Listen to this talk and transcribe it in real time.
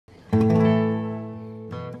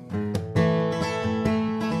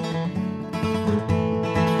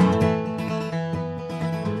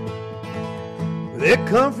They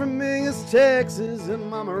come from Mingus, Texas, and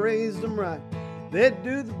Mama raised them right. They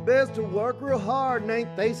do the best to work real hard, and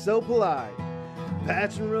ain't they so polite?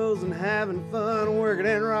 Patching rows and having fun, working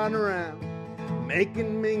and riding around,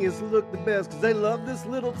 making Mingus look the best, 'cause they love this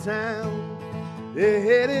little town. They're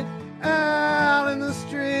headed out in the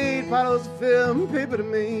street, bottles of film, people to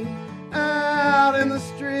me. Out in the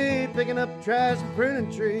street, picking up trash and pruning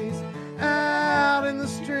trees. Out in the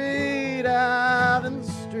street, out in the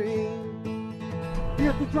street. You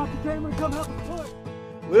have to drop the camera and come help us push.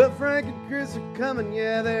 Well, Frank and Chris are coming,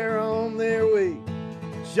 yeah, they're on their way.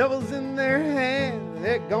 Shovels in their hand,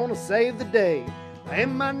 they're gonna save the day. They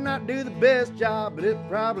might not do the best job, but it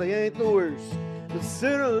probably ain't the worst. But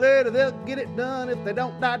sooner or later they'll get it done if they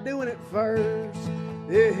don't die doing it first.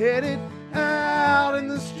 They're headed out in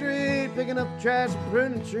the street, picking up trash and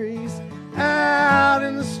pruning trees. Out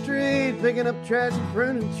in the street, picking up trash and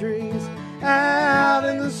pruning trees. Out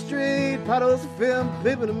in the street, puddles of film,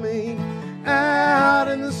 people to me. Out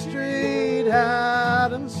in the street,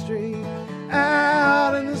 out in the street.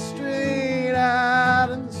 Out in the street, out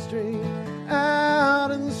in the street. Out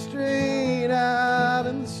in the street, out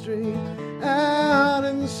in the street. Out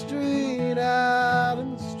in the street, out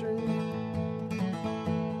in the street.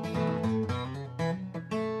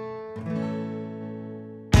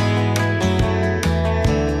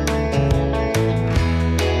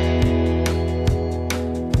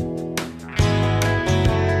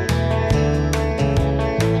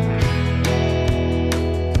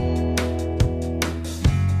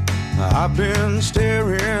 I've been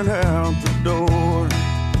staring out the door,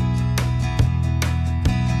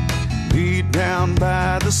 beat down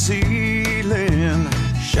by the ceiling,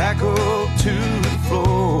 shackled to the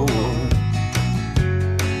floor.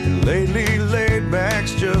 And lately laid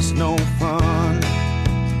back's just no fun.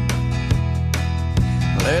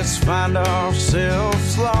 Let's find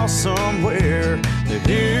ourselves lost somewhere, the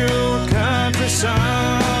hill country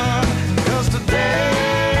sun. 'Cause today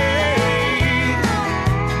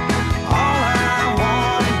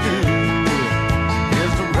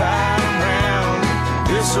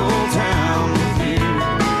this old town with you.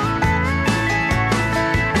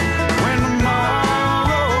 When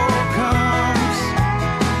tomorrow comes,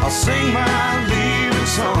 I'll sing my leaving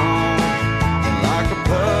song, and like a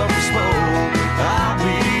puff of smoke, I'll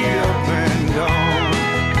be up and gone.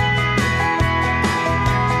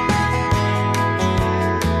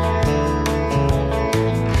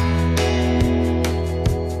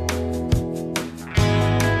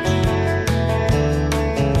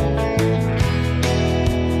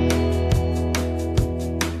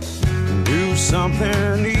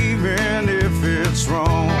 Something even if it's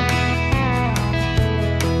wrong.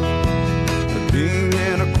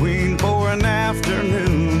 Being a queen for an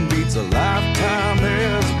afternoon beats a lifetime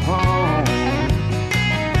as a pawn.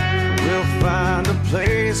 We'll find a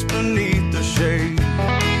place beneath the shade.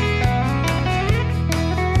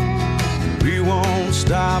 We won't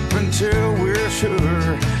stop until we're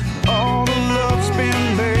sure all the love's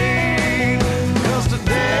been made. 'Cause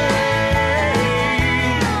today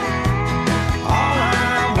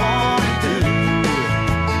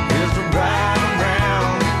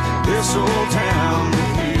this old town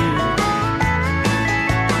with you.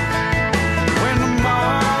 When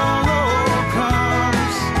tomorrow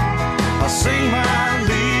comes, I'll sing my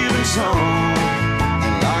leaving song,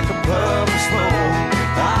 and like a puff of smoke,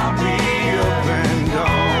 I'll be up and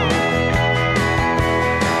gone.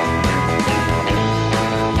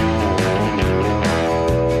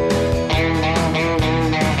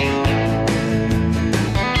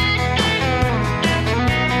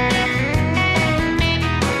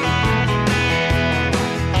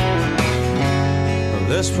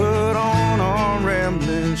 Let's put on our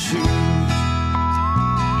rambling shoes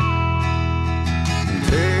and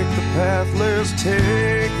take the path less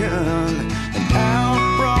taken and out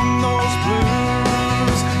from those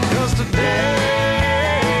blues. 'Cause today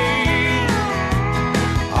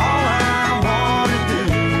all I want to do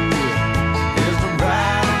is to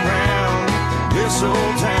ride around this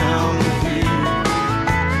old town with you.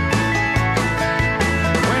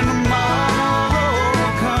 When tomorrow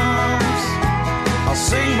comes, I'll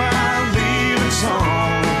sing my leaving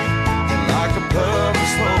song, and like a puff of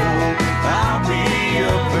smoke, I'll be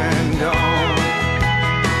up and gone.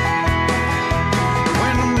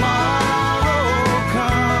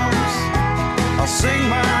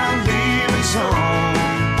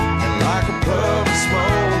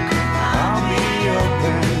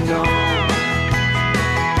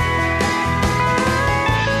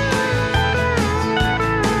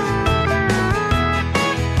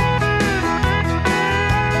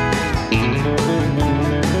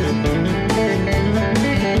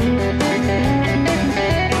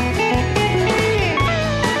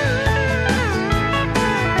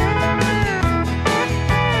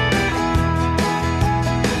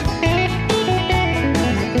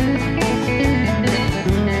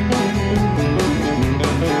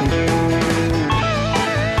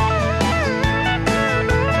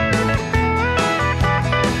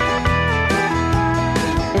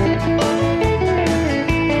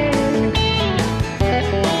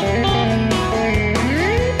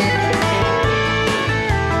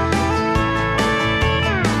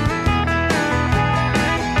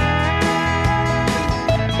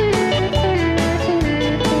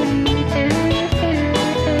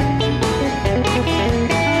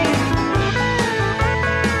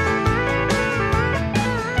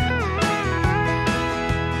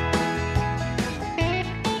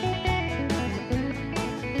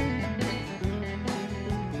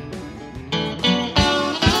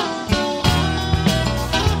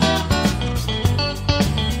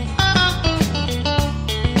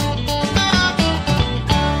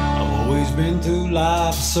 going through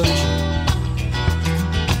life searching,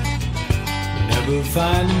 but never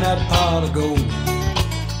finding that pot of gold.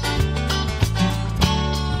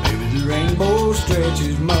 Maybe the rainbow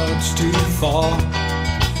stretches much too far,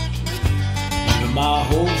 leaving my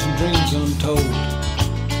hopes and dreams untold.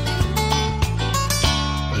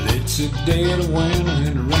 Well, it's a dead of winter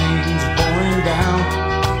and the rain's pouring down,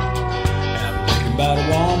 and I'm thinking about a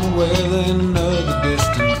warmer weather in another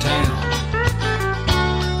distant town.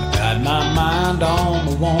 Got my mind on a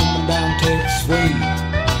woman down Texas way,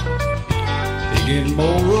 thinking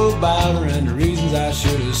more about her and the reasons I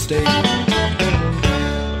should have stayed.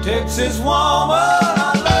 Texas woman,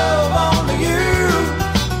 I love only you.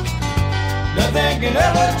 Nothing can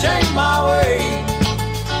ever change my way.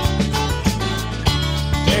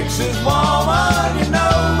 Texas woman, you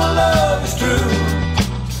know my love is true,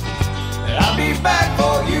 and I'll be back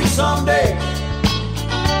for you someday.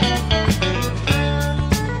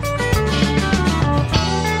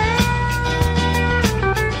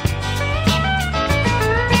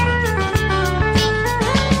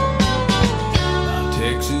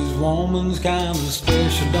 Woman's kind of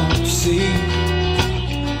special, don't you see?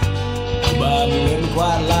 Nobody loves me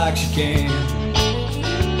quite like she can.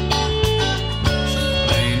 She's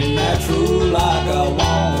plain and natural like I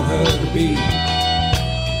want her to be.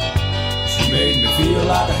 She made me feel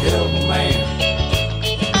like a hell of a man.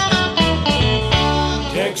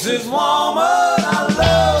 Texas woman, I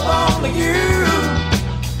love only you.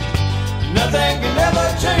 Nothing can ever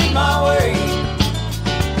change my way.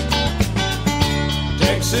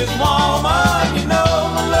 Texas woman, you know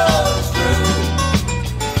my love is true.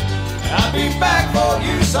 I'll be back for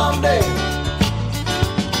you someday.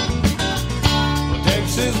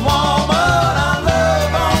 Texas woman, I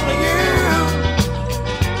love only you.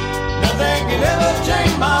 Nothing can ever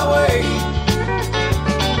change my way.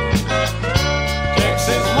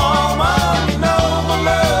 Texas woman, you know my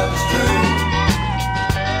love is true.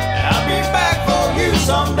 I'll be back for you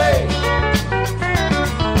someday.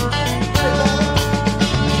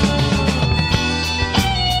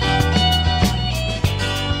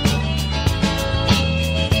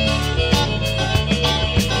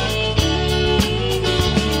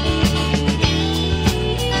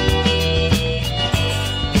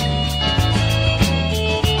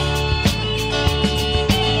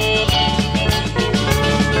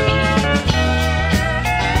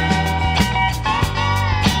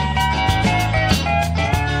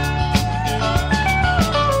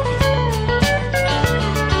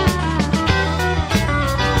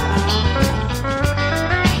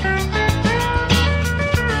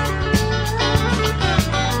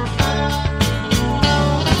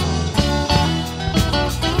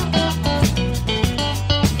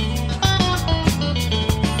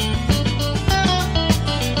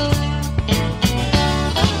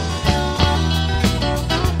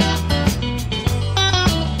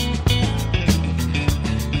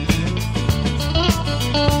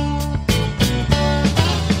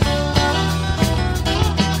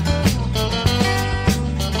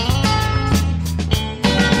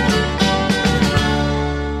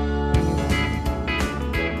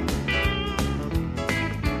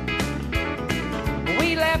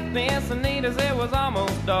 It was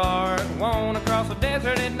almost dark, won't across the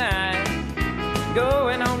desert at night.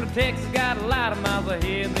 Going on to Texas, got a lot of miles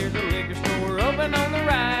ahead. There's a liquor store open on the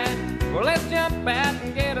right. Well, let's jump out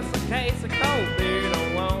and get us a case of cold beer.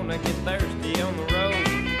 Don't wanna get thirsty on the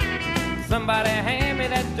road. Somebody hand me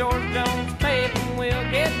that George Jones tape and we'll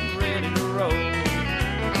get ready to roll.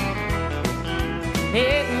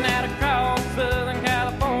 Heading out across Southern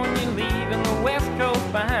California, leaving the West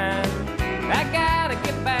Coast behind. I gotta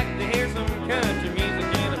get back to hear some country music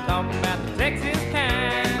and I'm talking about the Texas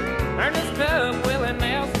kind. Ernest Tubb, Willie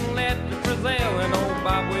Nelson, Led Frizzell, and old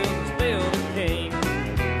Bob Wilson still the king.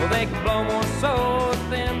 Well, they can blow more souls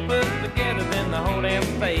than put together than the whole damn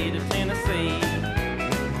state of Tennessee.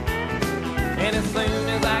 And as soon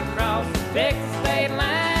as I cross the Texas state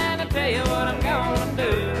line, I tell you what I'm gonna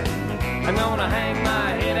do. I'm gonna hang my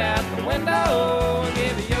head out the window and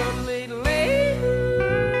give you your little lay.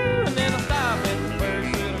 And then I'll stop at the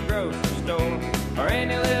first little grocery store or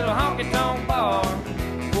any little honky-tonk bar.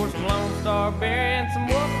 Pour some Lone Star beer and some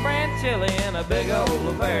Wolf Brand chili and a big old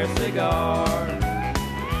Lavera cigar.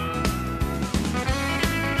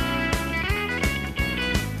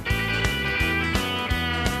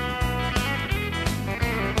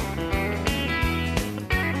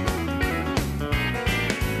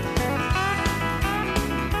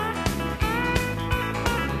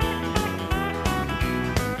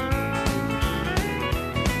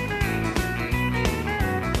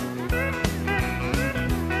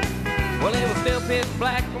 Well, it was still pitch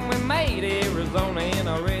black when we made Arizona, and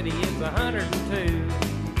already it's 102.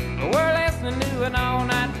 We're listening to an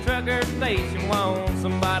all-night trucker station. Won't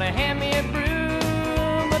somebody hand me a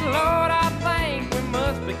brew? But Lord, I think we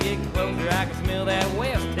must be getting closer. I can smell that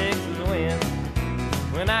West Texas wind.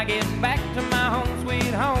 When I get back to my home,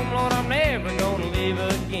 sweet home, Lord, I'm never gonna leave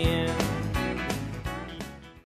again.